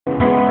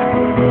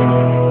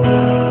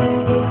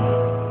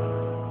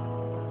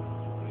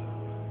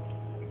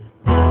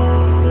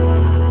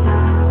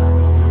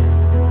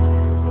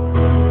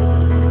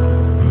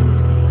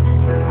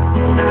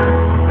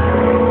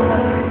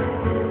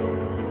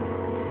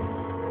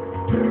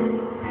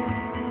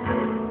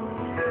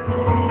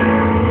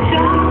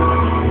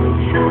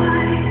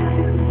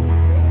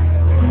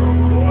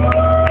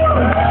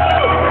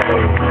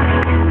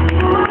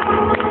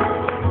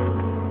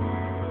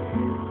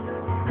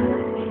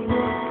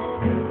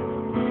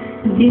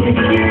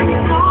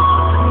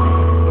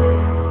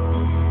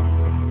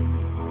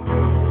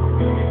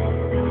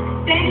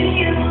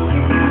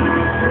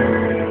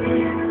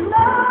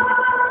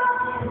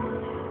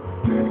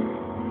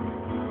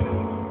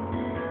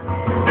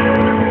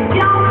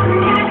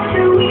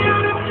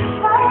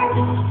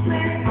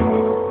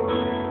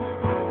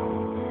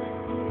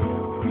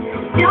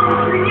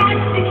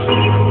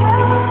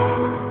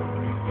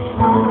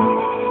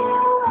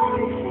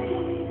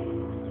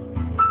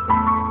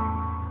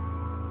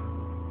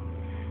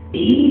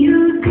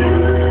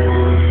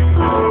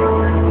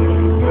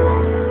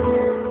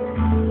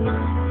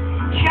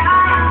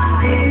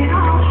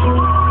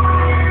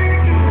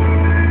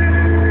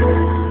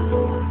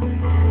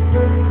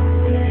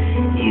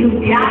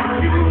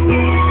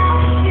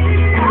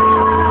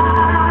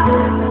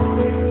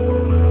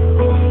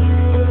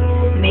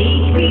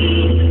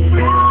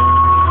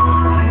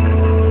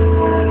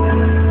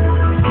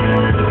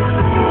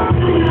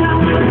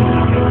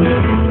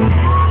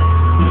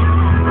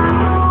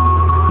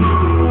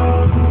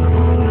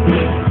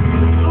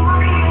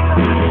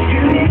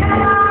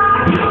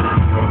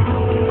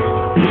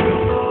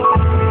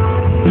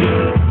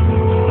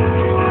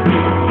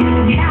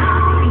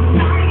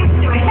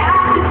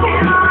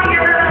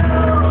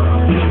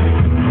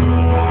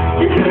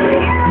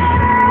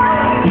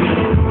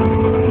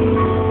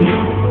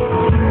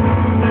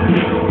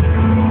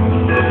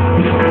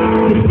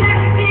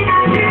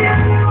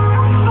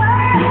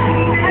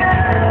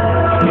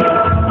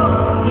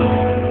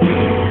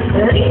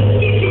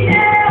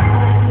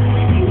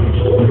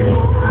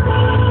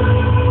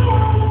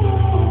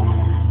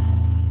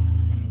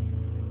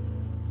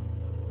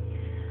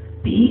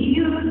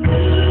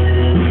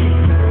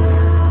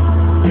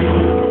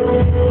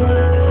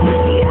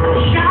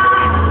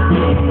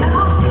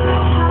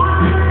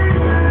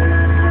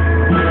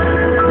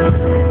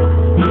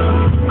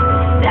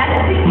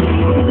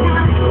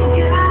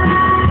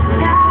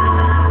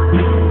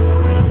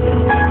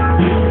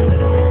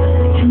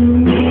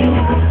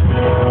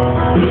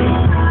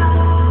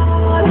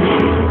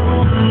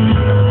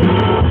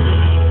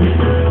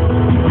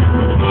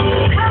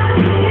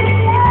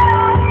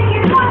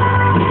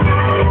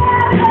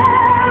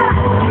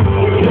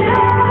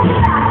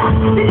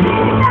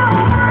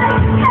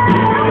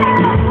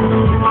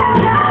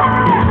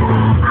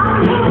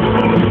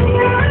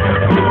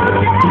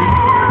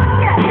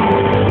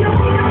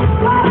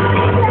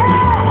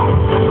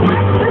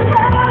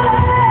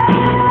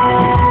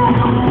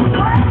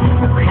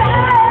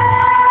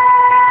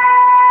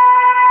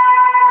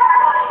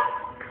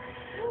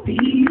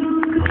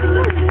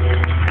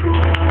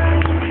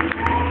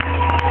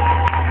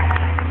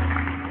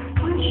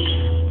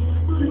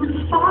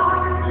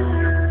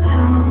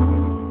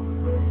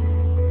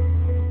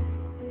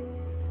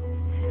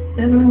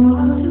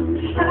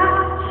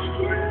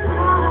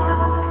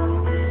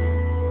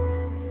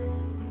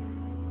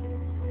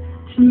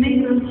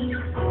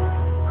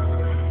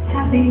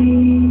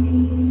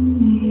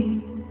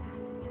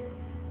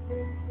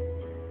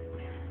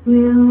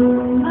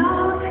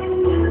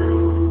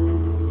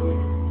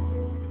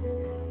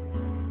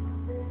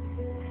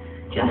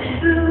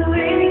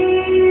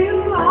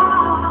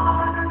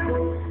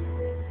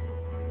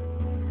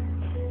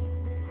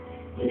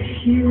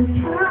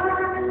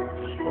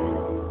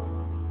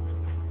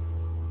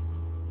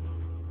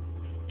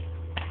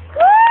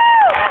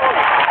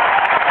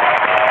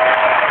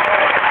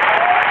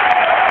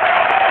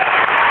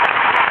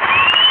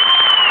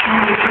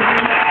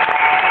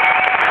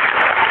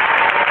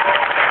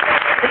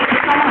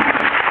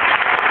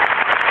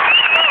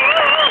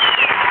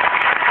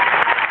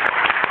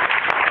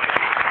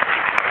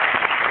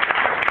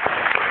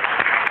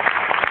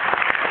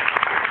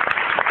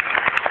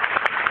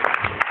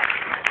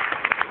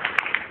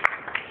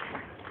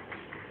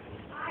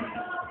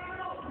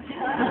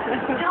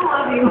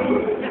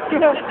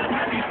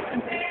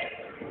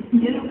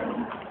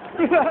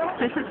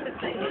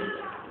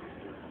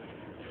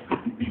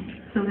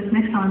So this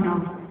next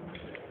song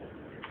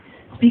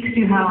speaks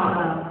to how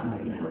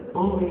I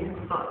always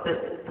thought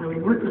that I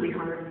would work really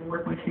hard and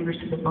work my fingers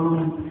to the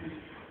bone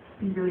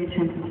and be really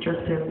intense and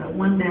stressed out. But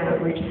one day I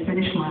would reach a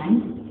finish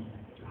line,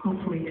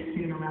 hopefully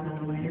sooner rather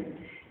than later,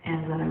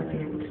 and then I would be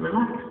able to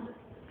relax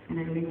and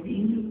everything would be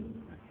easy.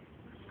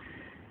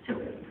 So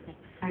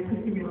I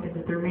quickly realized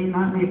that there may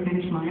not be a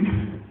finish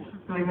line,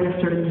 so I better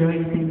start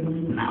enjoying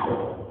things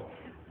now.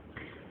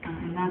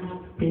 And that's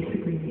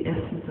basically the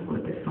essence of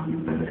what this song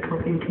is about. It's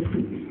called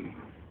Incomplete.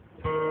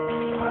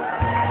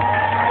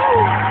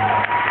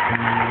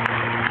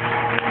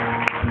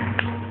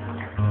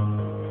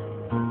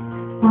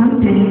 One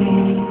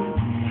day,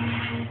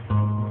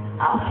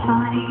 I'll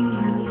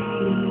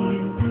finally,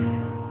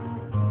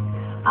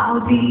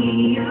 I'll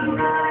be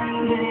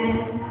arriving,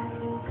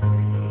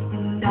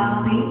 and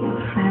I'll be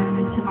a friend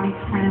to my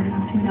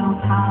friends who know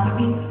how to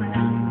be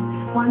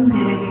friends. One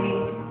day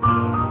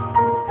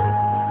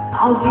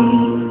I'll be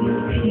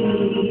your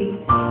peace.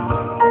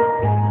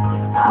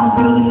 I'll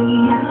be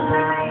a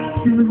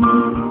light to you.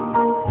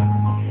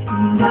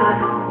 And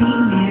I'll be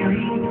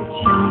married with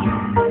children,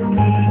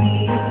 maybe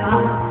a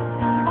dog.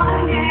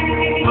 One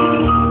day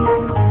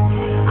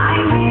I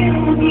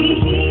will be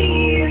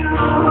here.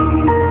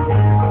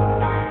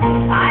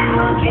 I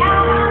will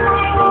gather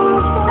my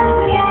hopes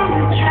and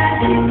the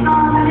tragic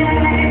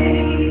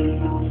holidays.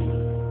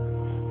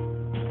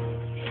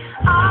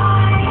 I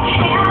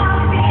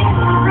have been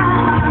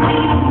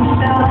running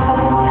so,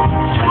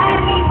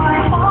 striving my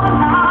whole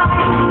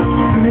life,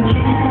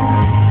 searching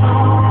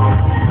for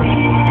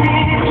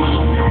finish.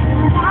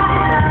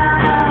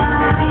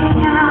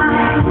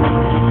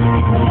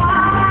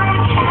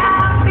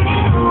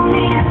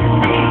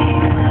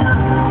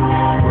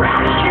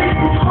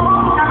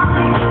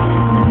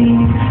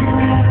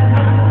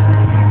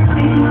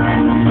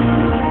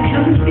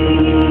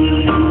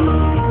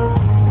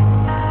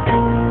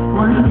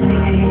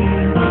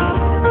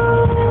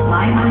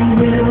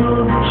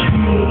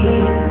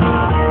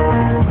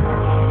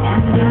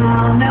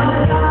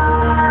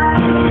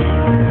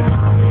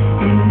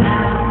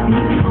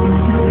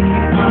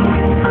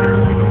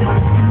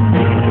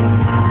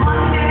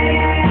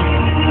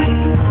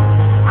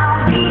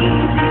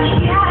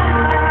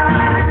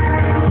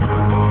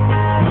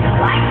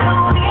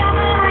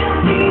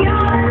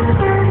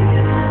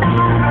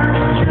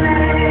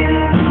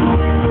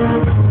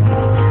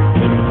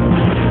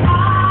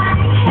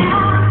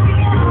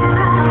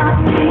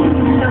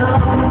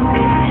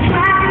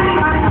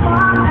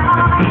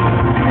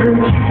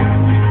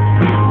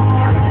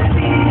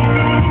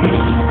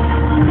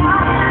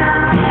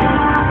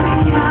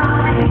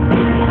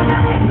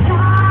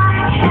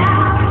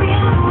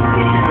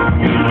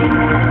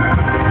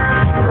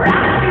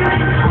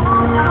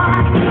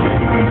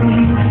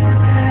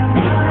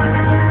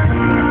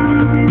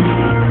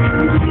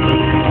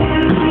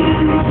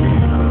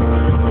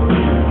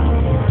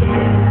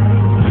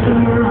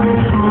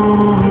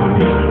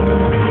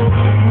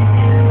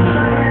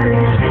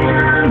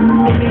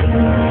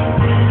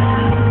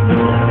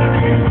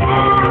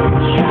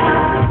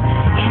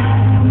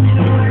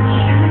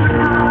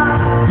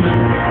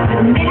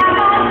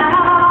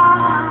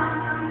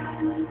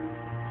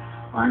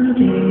 One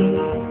day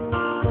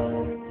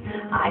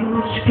I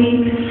will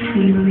speak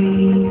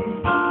freely.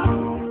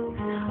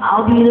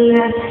 I'll be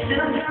less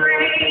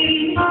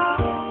afraid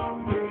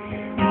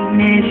and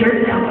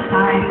measured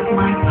outside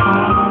my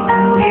palm.